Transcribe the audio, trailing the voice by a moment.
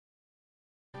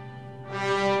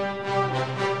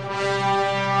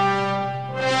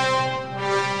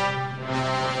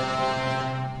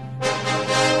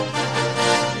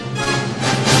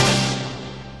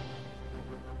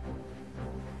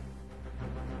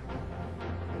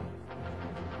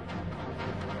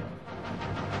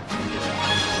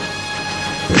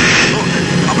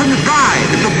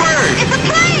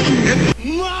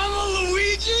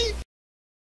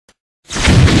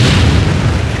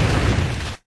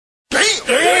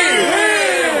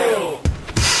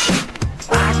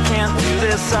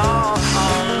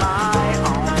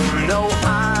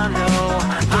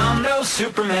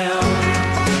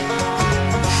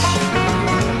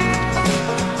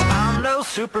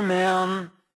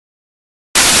Superman.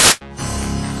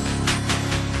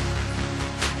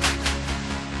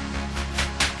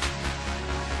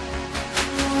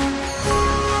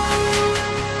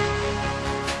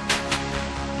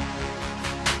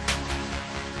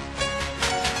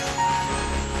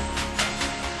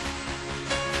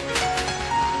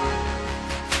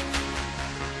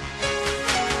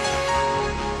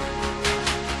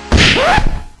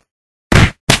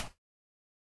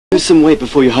 Lose some weight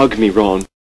before you hug me, Ron.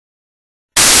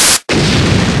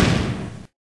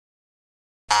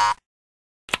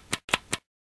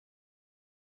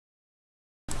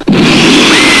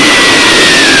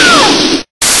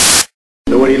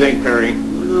 So what do you think, Perry?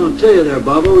 Well, I'll tell you there,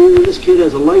 Bobo. Either this kid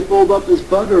has a light bulb up his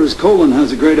butt or his colon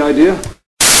has a great idea.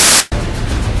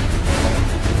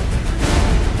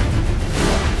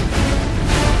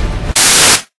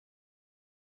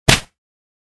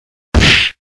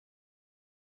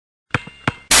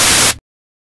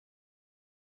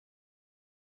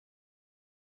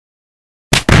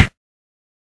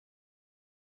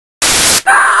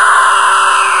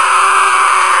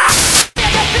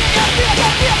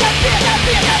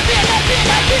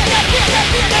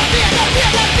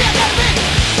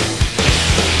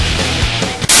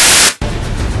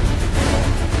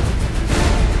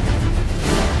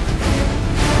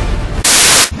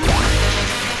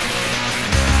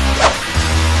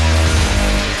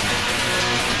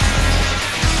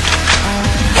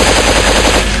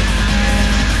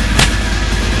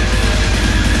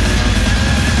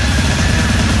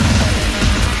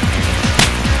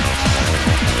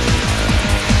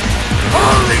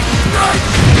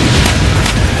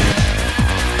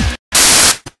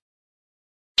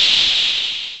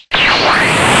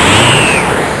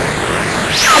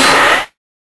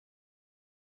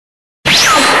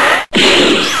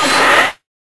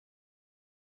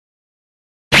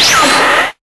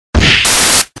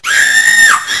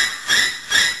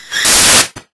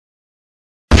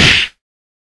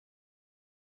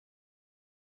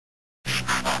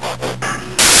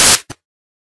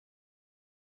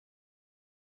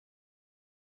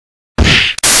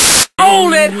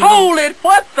 Hold it!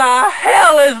 What the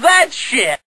hell is that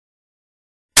shit?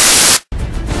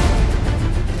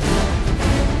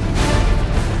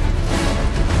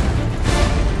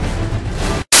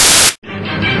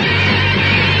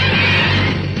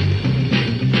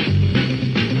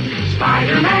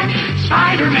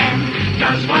 Spider-Man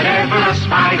does whatever a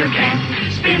spider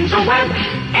can. Spins a web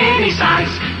any size,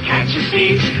 catches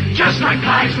thieves just like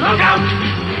flies. Look out,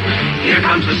 here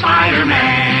comes the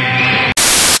Spider-Man.